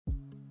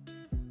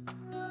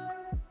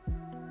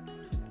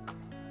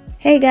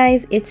Hey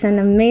guys, it's an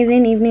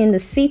amazing evening in the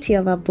city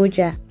of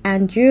Abuja,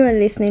 and you are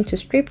listening to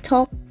Strip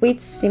Talk with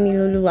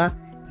Similulua,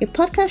 a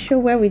podcast show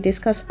where we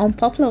discuss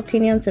unpopular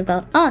opinions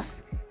about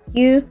us,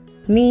 you,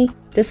 me,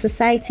 the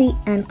society,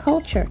 and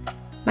culture.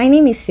 My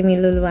name is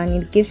Similulua,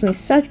 and it gives me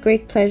such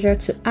great pleasure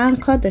to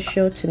anchor the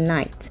show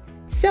tonight.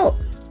 So,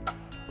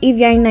 if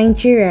you're in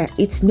Nigeria,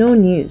 it's no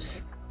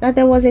news that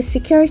there was a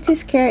security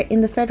scare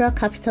in the federal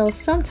capital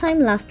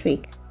sometime last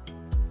week,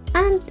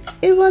 and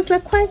it was a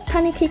quite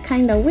panicky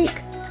kind of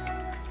week.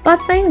 But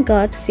thank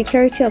God,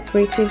 security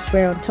operatives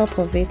were on top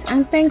of it,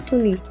 and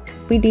thankfully,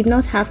 we did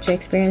not have to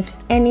experience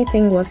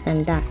anything worse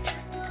than that.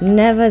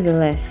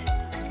 Nevertheless,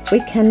 we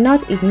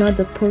cannot ignore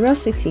the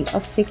porosity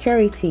of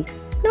security,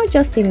 not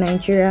just in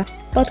Nigeria,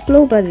 but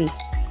globally.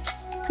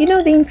 You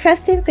know, the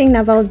interesting thing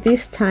about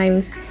these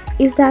times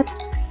is that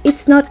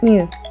it's not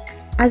new.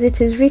 As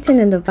it is written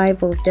in the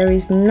Bible, there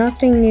is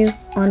nothing new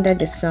under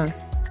the sun.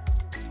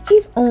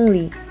 If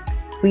only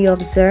we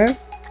observe,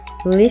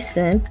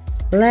 listen,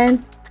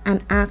 learn,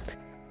 and act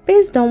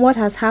based on what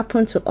has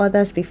happened to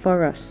others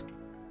before us.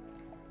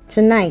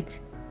 Tonight,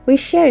 we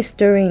share a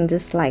story in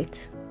this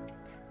light.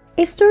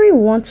 A story we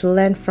want to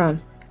learn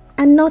from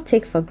and not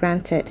take for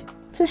granted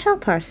to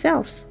help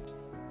ourselves.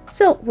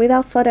 So,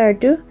 without further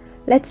ado,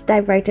 let's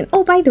dive right in.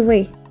 Oh, by the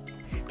way,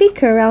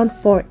 stick around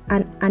for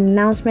an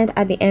announcement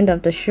at the end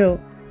of the show.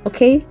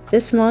 Okay,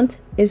 this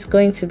month is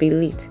going to be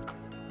lit.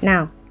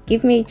 Now,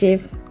 give me a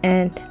gif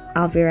and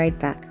I'll be right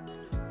back.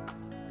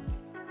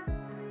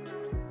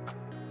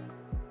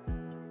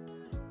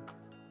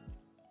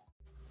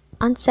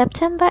 On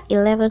September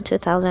 11,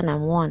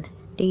 2001,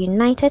 the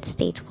United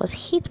States was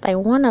hit by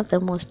one of the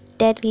most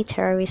deadly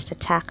terrorist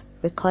attacks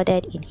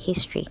recorded in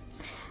history.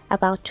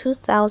 About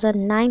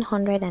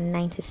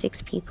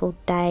 2,996 people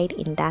died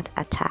in that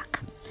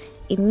attack.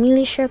 A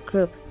militia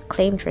group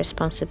claimed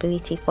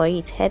responsibility for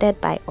it,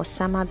 headed by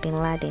Osama bin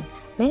Laden.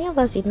 Many of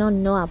us did not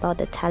know about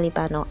the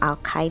Taliban or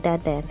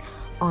Al-Qaeda then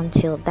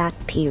until that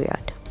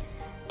period.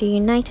 The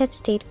United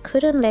States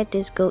couldn't let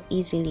this go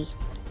easily.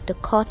 The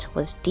cut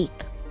was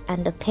deep,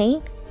 and the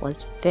pain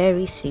was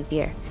very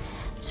severe.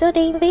 So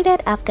they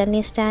invaded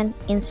Afghanistan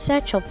in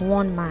search of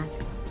one man,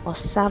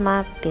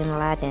 Osama bin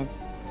Laden.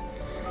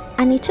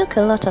 And it took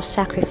a lot of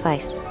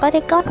sacrifice, but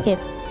they got him.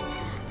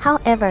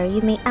 However,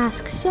 you may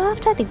ask, so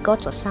after they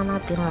got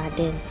Osama bin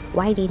Laden,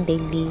 why didn't they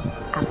leave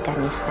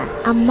Afghanistan?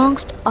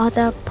 Amongst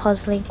other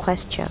puzzling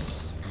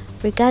questions.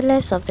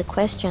 Regardless of the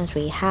questions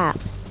we have,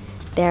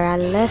 there are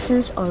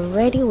lessons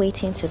already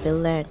waiting to be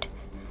learned,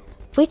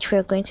 which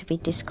we're going to be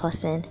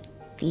discussing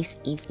this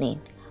evening.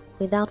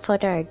 Without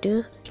further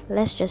ado,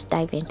 let's just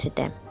dive into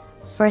them.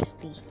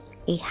 Firstly,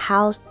 a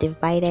house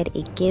divided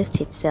against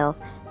itself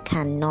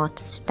cannot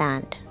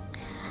stand.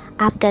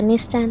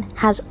 Afghanistan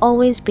has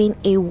always been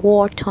a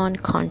war-torn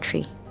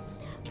country.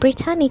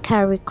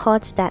 Britannica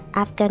records that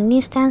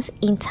Afghanistan's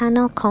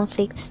internal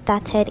conflict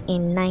started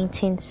in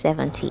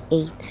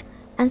 1978.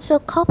 And so,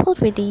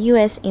 coupled with the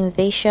US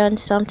invasion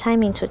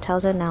sometime in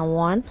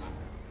 2001,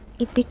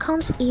 it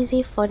becomes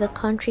easy for the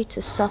country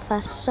to suffer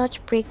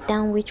such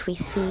breakdown which we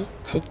see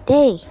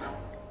today.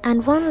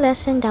 And one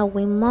lesson that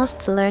we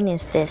must learn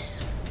is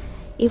this: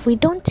 if we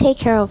don't take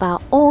care of our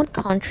own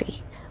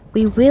country,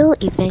 we will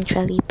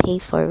eventually pay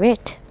for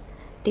it.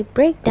 The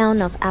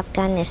breakdown of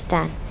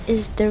Afghanistan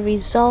is the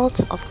result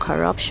of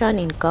corruption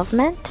in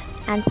government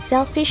and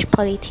selfish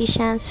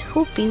politicians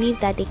who believe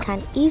that they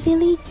can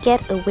easily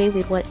get away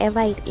with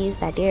whatever it is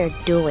that they are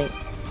doing,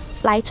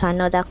 fly to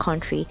another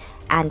country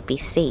and be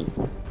safe,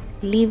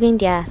 leaving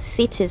their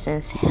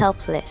citizens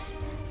helpless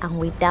and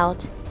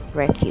without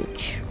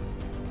refuge.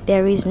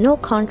 There is no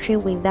country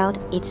without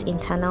its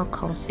internal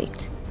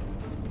conflict,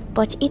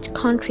 but each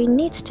country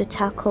needs to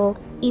tackle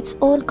its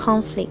own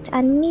conflict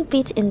and nip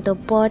it in the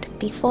bud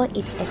before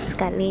it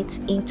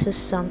escalates into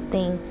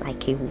something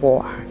like a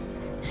war.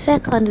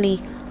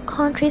 Secondly,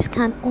 countries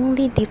can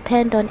only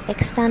depend on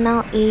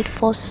external aid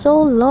for so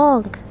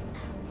long.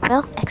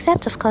 Well,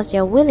 except of course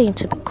they're willing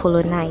to be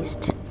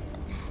colonized.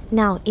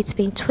 Now, it's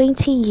been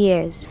 20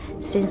 years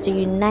since the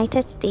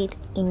United States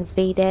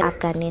invaded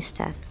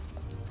Afghanistan,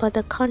 but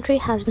the country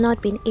has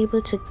not been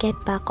able to get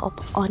back up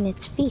on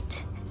its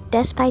feet,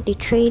 despite the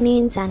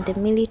trainings and the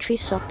military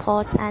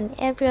support and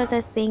every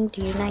other thing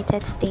the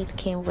United States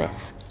came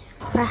with.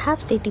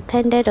 Perhaps they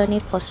depended on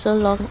it for so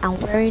long and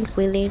weren't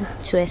willing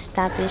to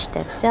establish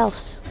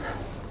themselves.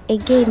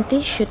 Again,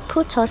 this should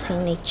put us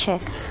in a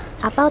check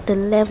about the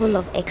level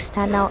of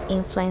external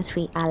influence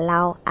we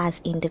allow as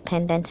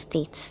independent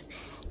states.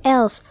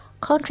 Else,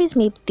 countries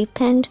may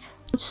depend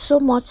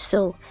so much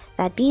so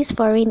that these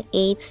foreign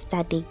aids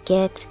that they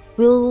get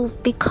will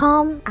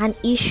become an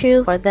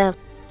issue for them,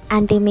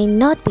 and they may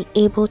not be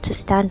able to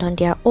stand on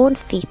their own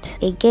feet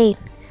again.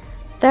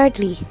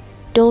 Thirdly,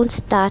 don't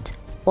start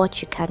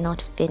what you cannot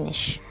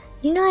finish.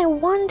 You know, I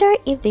wonder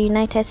if the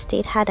United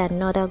States had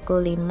another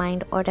goal in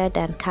mind other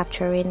than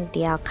capturing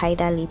the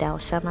Al-Qaeda leader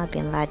Osama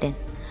bin Laden.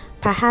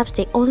 Perhaps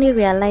they only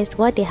realized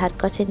what they had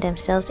gotten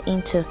themselves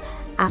into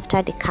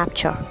after the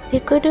capture. They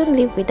couldn't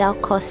live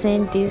without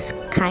causing this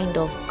kind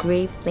of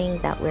grave thing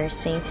that we're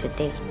seeing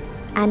today.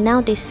 And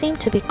now they seem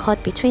to be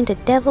caught between the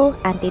devil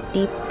and the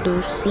deep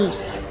blue sea.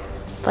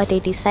 But they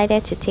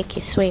decided to take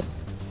a swim.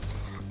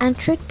 And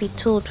truth be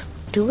told,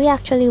 do we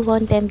actually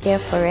want them there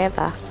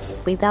forever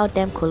without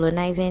them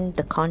colonizing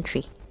the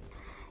country?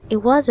 It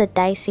was a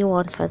dicey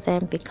one for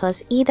them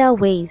because either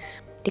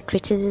ways, the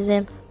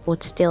criticism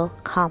would still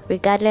come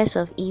regardless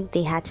of if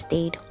they had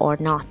stayed or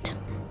not.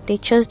 They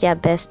chose their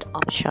best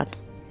option.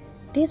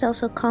 This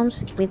also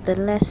comes with the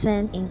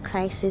lesson in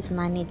crisis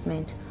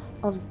management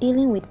of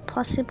dealing with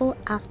possible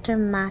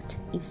aftermath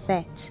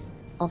effects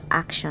of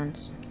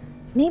actions.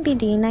 Maybe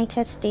the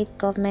United States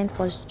government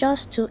was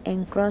just too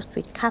engrossed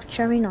with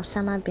capturing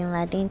Osama bin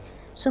Laden,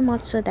 so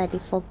much so that they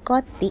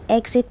forgot the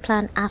exit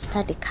plan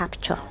after the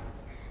capture.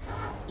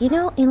 You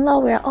know, in law,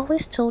 we are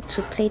always told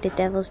to play the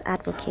devil's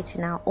advocate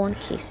in our own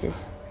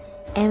cases.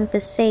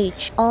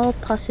 Envisage all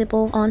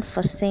possible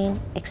unforeseen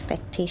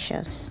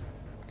expectations.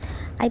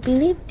 I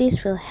believe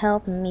this will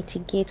help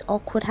mitigate or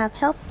could have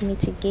helped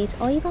mitigate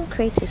or even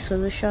create a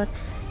solution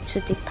to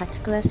the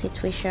particular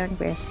situation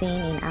we're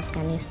seeing in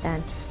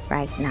Afghanistan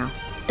right now.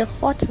 The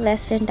fourth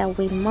lesson that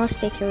we must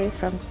take away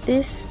from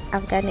this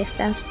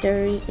Afghanistan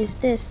story is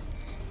this: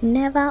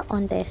 never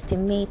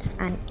underestimate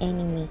an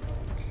enemy.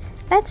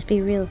 Let's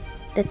be real,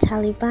 the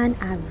Taliban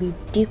are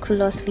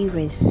ridiculously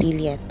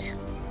resilient.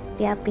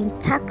 They have been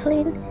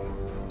tackling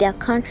their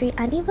country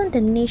and even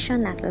the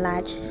nation at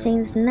large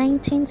since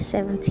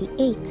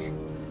 1978,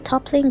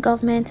 toppling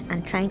government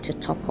and trying to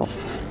topple.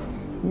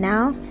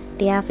 Now,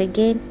 they have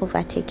again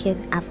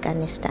overtaken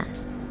Afghanistan.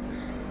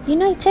 You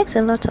know, it takes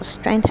a lot of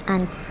strength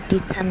and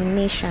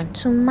determination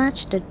to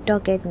match the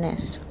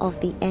doggedness of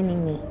the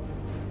enemy.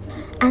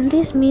 And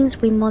this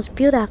means we must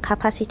build our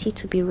capacity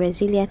to be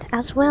resilient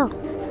as well.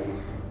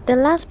 The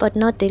last but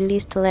not the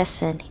least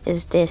lesson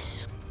is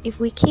this: if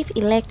we keep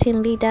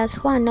electing leaders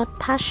who are not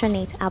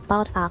passionate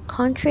about our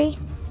country,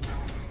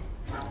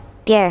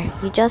 there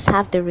you just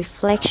have the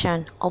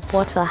reflection of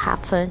what will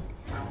happen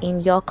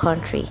in your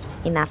country,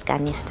 in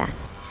Afghanistan.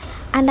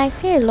 And I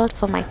fear a lot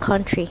for my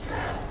country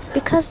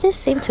because this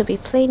seems to be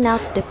playing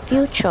out the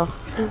future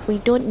if we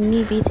don't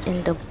nib it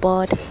in the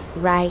bud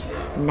right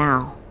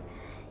now.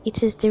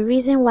 It is the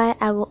reason why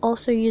I will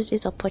also use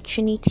this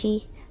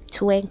opportunity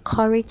to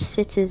encourage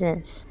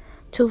citizens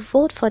to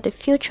vote for the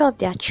future of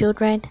their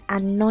children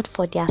and not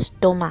for their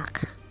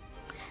stomach.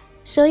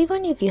 So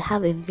even if you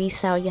have a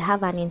visa or you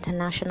have an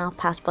international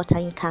passport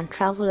and you can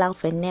travel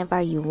out whenever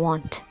you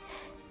want,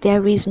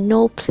 there is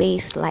no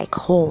place like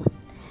home.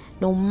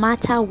 No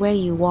matter where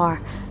you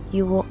are,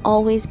 you will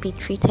always be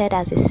treated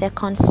as a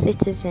second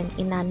citizen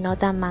in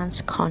another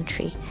man's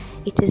country.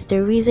 It is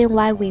the reason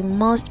why we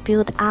must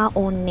build our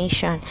own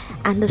nation,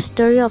 and the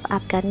story of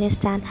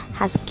Afghanistan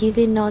has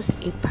given us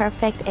a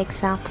perfect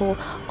example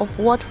of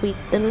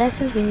the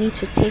lessons we need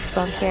to take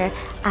from here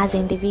as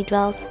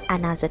individuals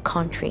and as a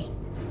country.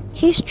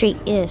 History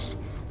is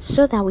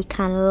so that we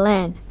can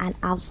learn and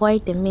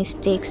avoid the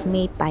mistakes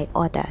made by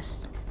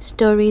others.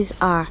 Stories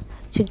are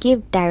to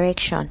give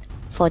direction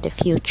for the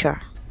future.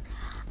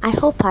 I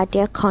hope our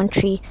dear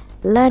country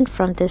learned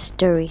from this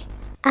story.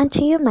 And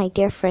to you, my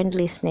dear friend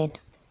listening,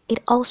 it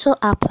also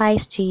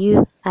applies to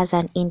you as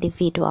an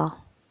individual.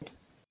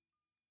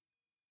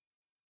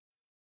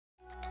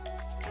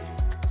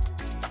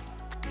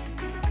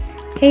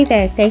 Hey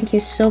there, thank you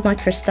so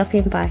much for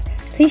stopping by.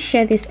 Please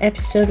share this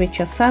episode with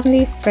your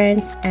family,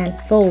 friends, and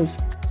foes.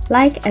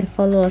 Like and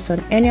follow us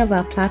on any of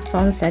our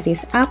platforms, that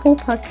is Apple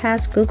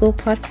Podcasts, Google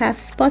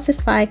Podcasts,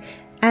 Spotify,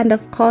 and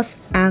of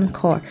course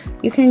Anchor.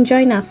 You can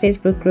join our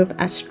Facebook group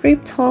at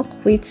Street Talk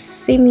with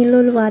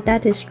Similolua.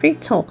 That is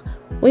Street Talk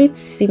with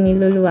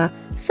Similolua.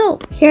 So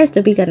here's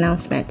the big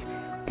announcement.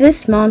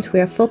 This month we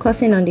are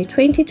focusing on the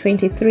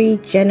 2023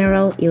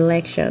 general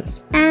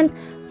elections, and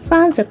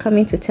fans are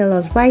coming to tell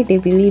us why they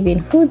believe in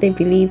who they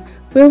believe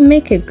will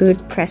make a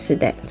good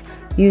president.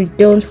 You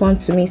don't want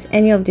to miss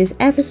any of this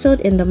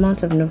episode in the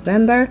month of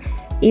November.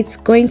 It's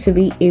going to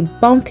be a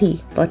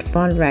bumpy but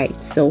fun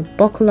ride, so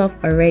buckle up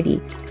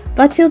already.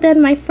 But till then,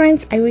 my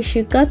friends, I wish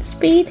you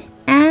Godspeed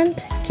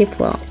and keep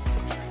well.